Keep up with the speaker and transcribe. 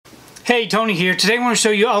Hey, Tony here. Today I want to show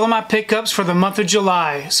you all of my pickups for the month of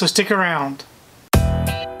July, so stick around.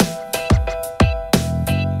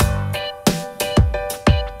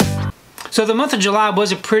 So the month of July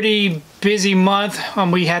was a pretty busy month.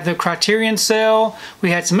 We had the Criterion sale,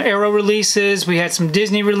 we had some Arrow releases, we had some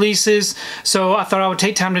Disney releases. So I thought I would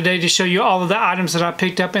take time today to show you all of the items that I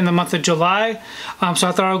picked up in the month of July. So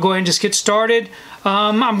I thought I would go ahead and just get started.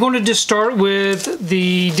 I'm going to just start with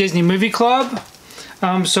the Disney Movie Club.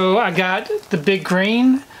 So I got the Big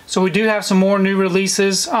Green. So we do have some more new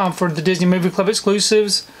releases for the Disney Movie Club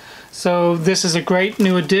exclusives. So this is a great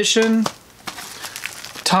new addition.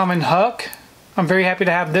 Tom and Huck. I'm very happy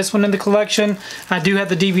to have this one in the collection. I do have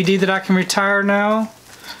the DVD that I can retire now.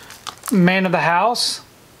 Man of the House.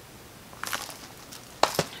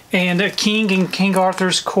 And a King in King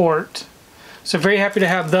Arthur's Court. So very happy to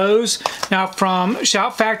have those. Now from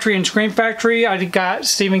Shout Factory and Scream Factory, I got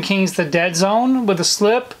Stephen King's The Dead Zone with a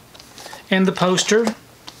slip and the poster.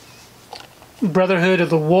 Brotherhood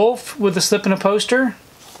of the Wolf with a slip and a poster.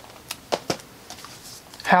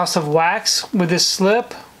 House of Wax with this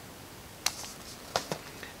slip.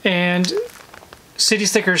 And City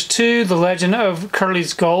Slickers 2, The Legend of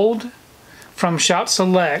Curly's Gold from Shout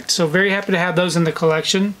Select. So very happy to have those in the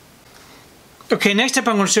collection. Okay, next up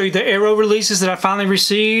I'm going to show you the Arrow releases that I finally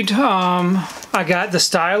received. I got The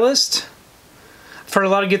Stylist. I've heard a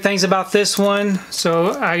lot of good things about this one,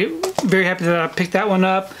 so I'm very happy that I picked that one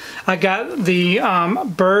up. I got the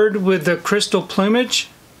Bird with the Crystal Plumage.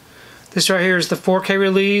 This right here is the 4K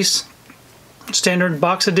release, standard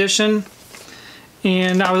box edition.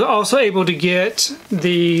 And I was also able to get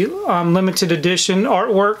the limited edition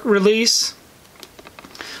artwork release.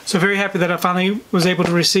 So very happy that I finally was able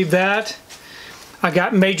to receive that. I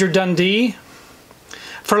got Major Dundee.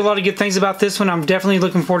 I've heard a lot of good things about this one. I'm definitely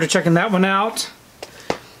looking forward to checking that one out.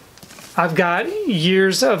 I've got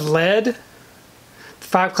Years of Lead.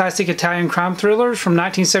 5 classic Italian crime thrillers from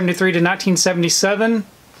 1973 to 1977.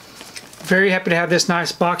 Very happy to have this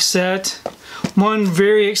nice box set. One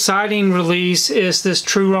very exciting release is this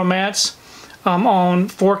True Romance on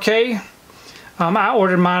 4K. I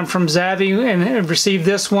ordered mine from Zavvi and received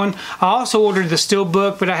this one. I also ordered the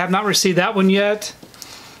Steelbook, but I have not received that one yet.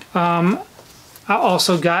 I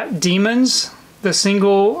also got Demons, the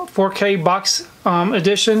single 4K box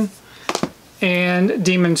edition, and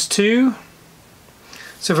Demons 2.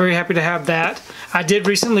 So very happy to have that. I did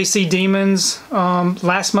recently see Demons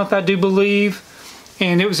last month, I do believe,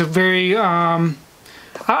 and it was a very, I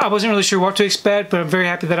wasn't really sure what to expect, but I'm very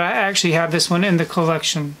happy that I actually have this one in the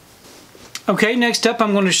collection. Okay, next up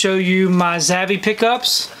I'm going to show you my Zavvi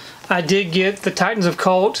pickups. I did get the Titans of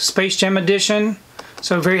Cult Space Jam edition,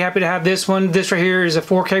 so very happy to have this one. This right here is a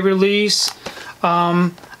 4K release.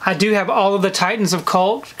 I do have all of the Titans of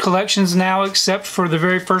Cult collections now except for the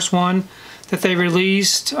very first one that they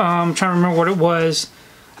released. I'm trying to remember what it was.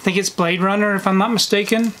 I think it's Blade Runner if I'm not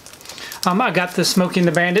mistaken. I got the Smokey and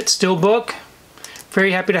the Bandit Steelbook.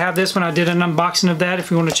 Very happy to have this one. I did an unboxing of that if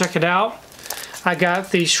you want to check it out. I got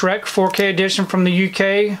the Shrek 4K edition from the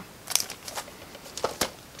UK.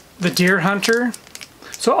 The Deer Hunter.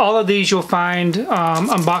 So all of these you'll find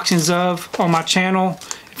unboxings of on my channel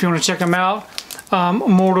if you want to check them out.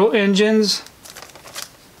 Mortal Engines.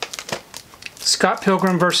 Scott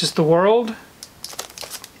Pilgrim vs. the World.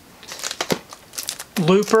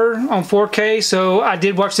 Looper on 4K. So I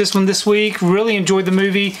did watch this one this week. Really enjoyed the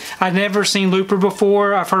movie. I'd never seen Looper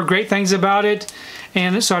before. I've heard great things about it.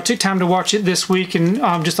 And so I took time to watch it this week and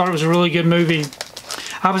just thought it was a really good movie.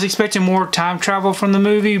 I was expecting more time travel from the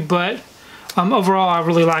movie, but overall I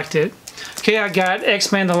really liked it. Okay, I got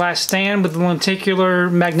X-Men The Last Stand with the lenticular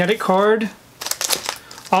magnetic card.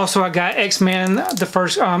 Also I got X-Men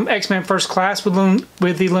X-Men First Class with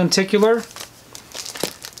the lenticular.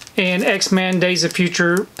 And X-Men Days of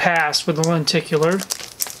Future Past with the lenticular.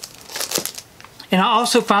 And I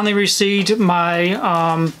also finally received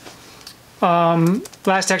my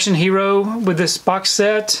Last Action Hero with this box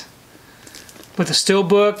set with a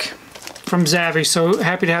Steelbook from Zavvi. So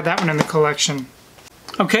happy to have that one in the collection.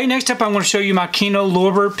 Okay, next up I'm going to show you my Kino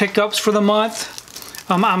Lorber pickups for the month.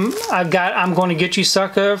 I'm Going to Get You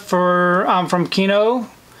Sucker from Kino.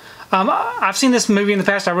 I've seen this movie in the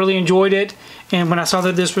past. I really enjoyed it, and when I saw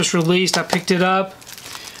that this was released, I picked it up.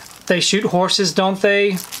 They shoot horses, don't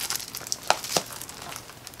they?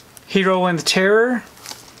 Hero and the Terror.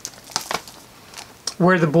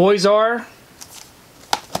 Where the Boys Are.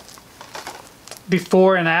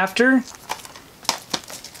 Before and After.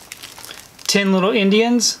 10 Little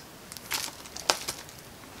Indians.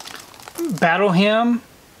 Battle Hymn.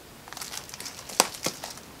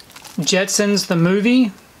 Jetsons the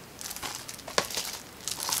Movie.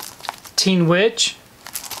 Teen Witch,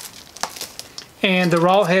 and the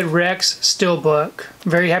Rawhead Rex Steelbook.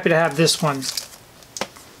 Very happy to have this one.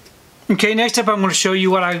 Okay, next up I'm going to show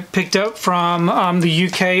you what I picked up from the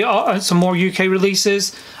UK, some more UK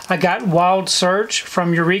releases. I got Wild Search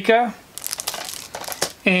from Eureka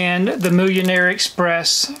and The Millionaire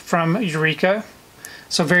Express from Eureka.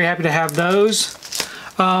 So very happy to have those.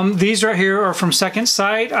 These right here are from Second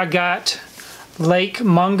Sight. I got Lake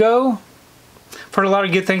Mungo. I've heard a lot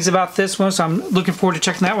of good things about this one, so I'm looking forward to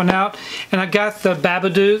checking that one out. And I got the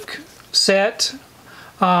Babadook set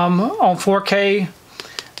on 4K.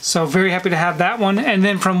 So very happy to have that one. And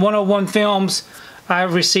then from 101 Films, I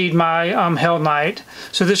received my Hell Knight.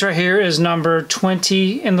 So this right here is number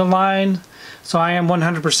 20 in the line. So I am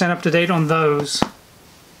 100% up to date on those.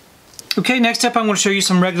 Okay, next up I'm going to show you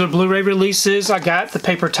some regular Blu-ray releases. I got The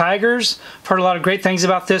Paper Tigers. I've heard a lot of great things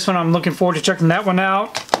about this one. I'm looking forward to checking that one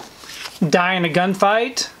out. Die in a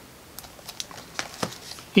Gunfight.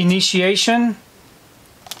 Initiation.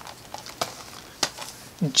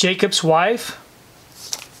 Jacob's Wife.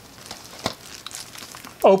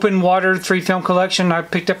 Open Water 3-film collection I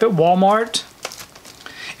picked up at Walmart.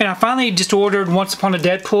 And I finally just ordered Once Upon a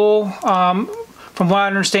Deadpool. From what I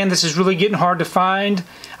understand, this is really getting hard to find.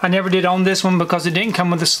 I never did own this one because it didn't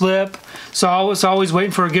come with a slip. So I was always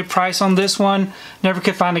waiting for a good price on this one. Never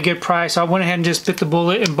could find a good price. So I went ahead and just bit the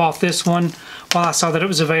bullet and bought this one while I saw that it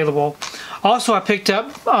was available. Also, I picked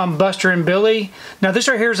up Buster and Billy. Now this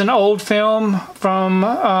right here is an old film from,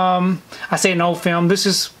 I say an old film, this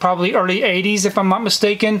is probably early 80s if I'm not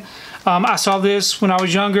mistaken. I saw this when I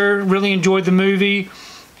was younger, really enjoyed the movie.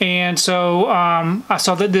 And so I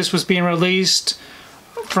saw that this was being released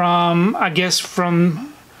from, I guess, from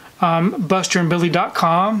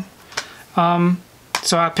busterandbilly.com.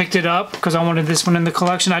 So I picked it up because I wanted this one in the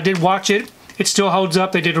collection. I did watch it. It still holds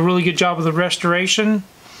up. They did a really good job with the restoration.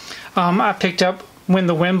 I picked up When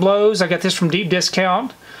the Wind Blows. I got this from deep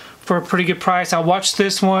discount for a pretty good price. I watched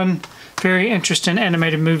this one. Very interesting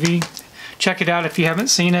animated movie. Check it out if you haven't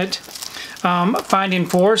seen it. Finding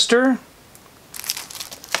Forrester.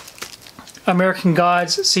 American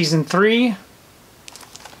Gods Season 3.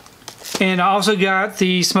 And I also got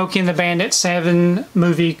the Smokey and the Bandit 7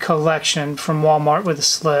 movie collection from Walmart with a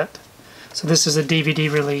slip. So this is a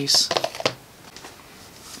DVD release.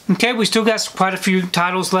 Okay, we still got quite a few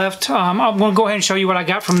titles left. I'm going to go ahead and show you what I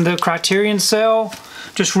got from the Criterion sale.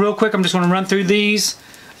 Just real quick, I'm just going to run through these.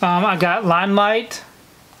 I got Limelight,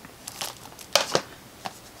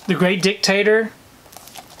 The Great Dictator,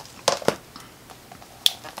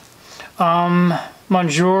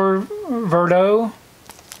 Monsieur Verdot,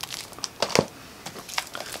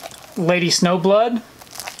 Lady Snowblood,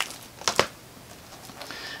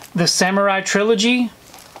 The Samurai Trilogy,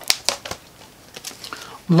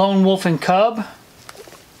 Lone Wolf and Cub,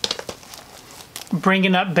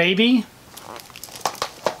 Bringing Up Baby,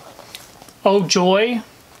 Oh Joy,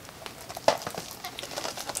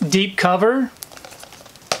 Deep Cover,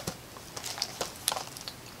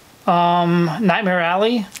 Nightmare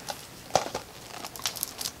Alley,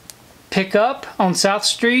 Pick Up on South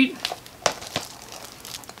Street,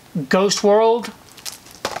 Ghost World,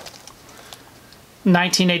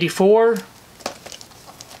 1984,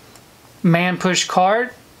 Man Push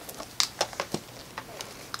Cart,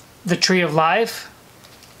 The Tree of Life,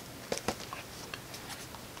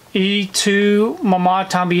 E2 Mama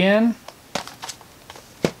Tambien,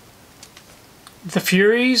 The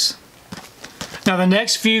Furies. Now the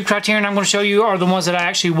next few Criterion I'm going to show you are the ones that I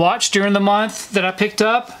actually watched during the month that I picked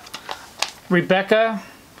up. Rebecca.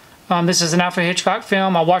 This is an Alfred Hitchcock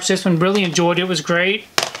film. I watched this one, really enjoyed it. It was great.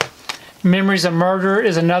 Memories of Murder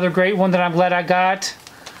is another great one that I'm glad I got.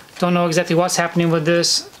 Don't know exactly what's happening with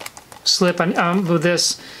this slip, with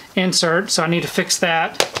this insert, so I need to fix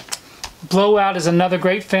that. Blowout is another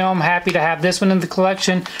great film. Happy to have this one in the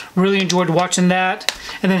collection. Really enjoyed watching that.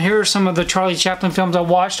 And then here are some of the Charlie Chaplin films I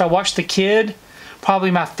watched. I watched The Kid,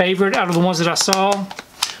 probably my favorite out of the ones that I saw.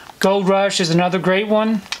 Gold Rush is another great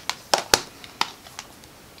one.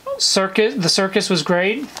 The Circus was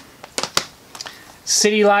great.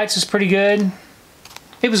 City Lights was pretty good.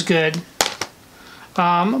 It was good.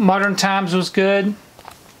 Modern Times was good.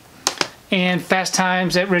 And Fast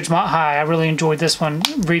Times at Ridgemont High. I really enjoyed this one,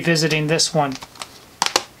 revisiting this one.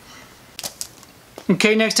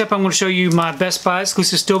 Okay, next up I'm going to show you my Best Buy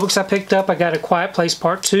exclusive steelbooks I picked up. I got A Quiet Place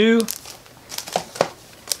Part 2,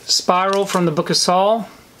 Spiral from the Book of Saul,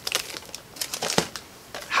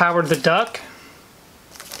 Howard the Duck,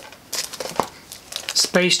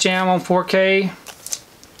 Space Jam on 4K,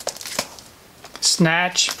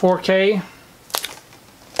 Snatch 4K,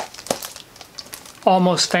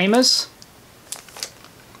 Almost Famous,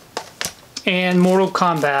 and Mortal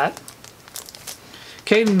Kombat.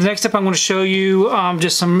 Okay, next up I'm going to show you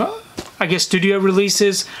just some, I guess, studio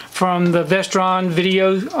releases from the Vestron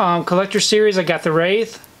Video Collector Series. I got the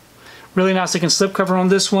Wraith. Really nice looking slipcover on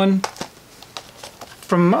this one.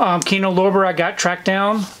 From Kino Lorber, I got Track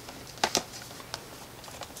Down,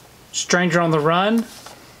 Stranger on the Run,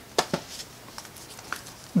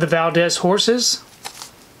 The Valdez Horses,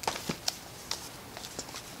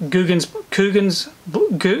 Coogan's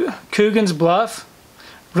Bluff.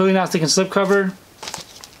 Really nice looking slipcover.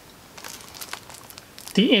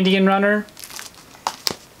 The Indian Runner.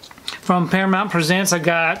 From Paramount Presents, I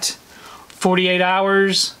got 48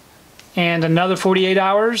 Hours and another 48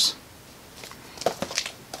 Hours.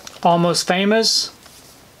 Almost Famous.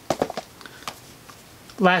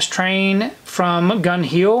 Last Train from Gun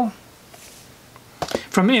Hill.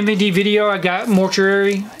 From MVD Video, I got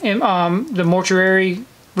Mortuary, the Mortuary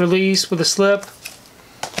release with a slip,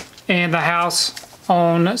 and The House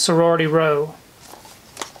on Sorority Row.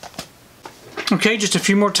 Okay, just a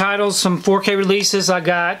few more titles. Some 4K releases. I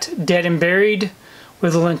got Dead and Buried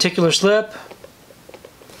with a lenticular slip.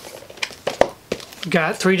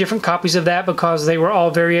 Got 3 different copies of that because they were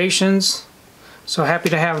all variations. So happy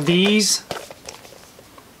to have these.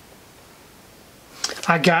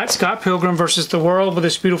 I got Scott Pilgrim vs. the World with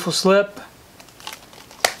this beautiful slip.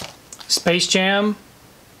 Space Jam.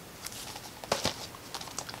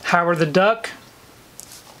 Howard the Duck.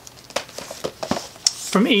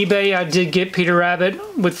 From eBay, I did get Peter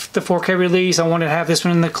Rabbit with the 4K release. I wanted to have this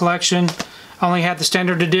one in the collection. I only had the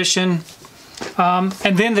standard edition.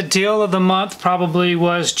 And then the deal of the month probably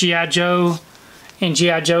was G.I. Joe and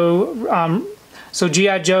G.I. Joe. So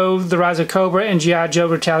G.I. Joe, The Rise of Cobra, and G.I. Joe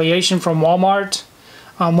Retaliation from Walmart.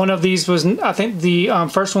 One of these was, I think the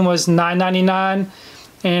first one was $9.99.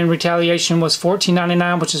 And Retaliation was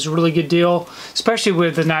 $14.99, which is a really good deal, especially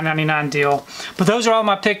with the $9.99 deal. But those are all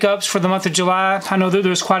my pickups for the month of July. I know that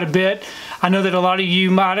there's quite a bit. I know that a lot of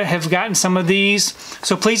you might have gotten some of these.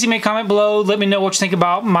 So please leave me a comment below. Let me know what you think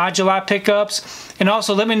about my July pickups. And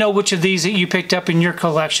also let me know which of these that you picked up in your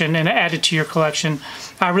collection and added to your collection.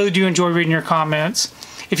 I really do enjoy reading your comments.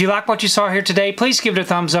 If you like what you saw here today, please give it a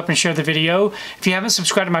thumbs up and share the video. If you haven't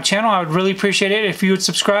subscribed to my channel, I would really appreciate it if you would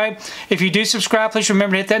subscribe. If you do subscribe, please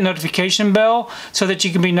remember to hit that notification bell so that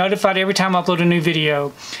you can be notified every time I upload a new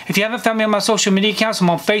video. If you haven't found me on my social media accounts, I'm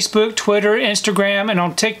on Facebook, Twitter, Instagram, and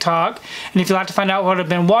on TikTok. And if you'd like to find out what I've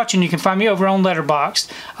been watching, you can find me over on Letterboxd.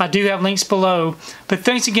 I do have links below. But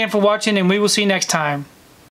thanks again for watching, and we will see you next time.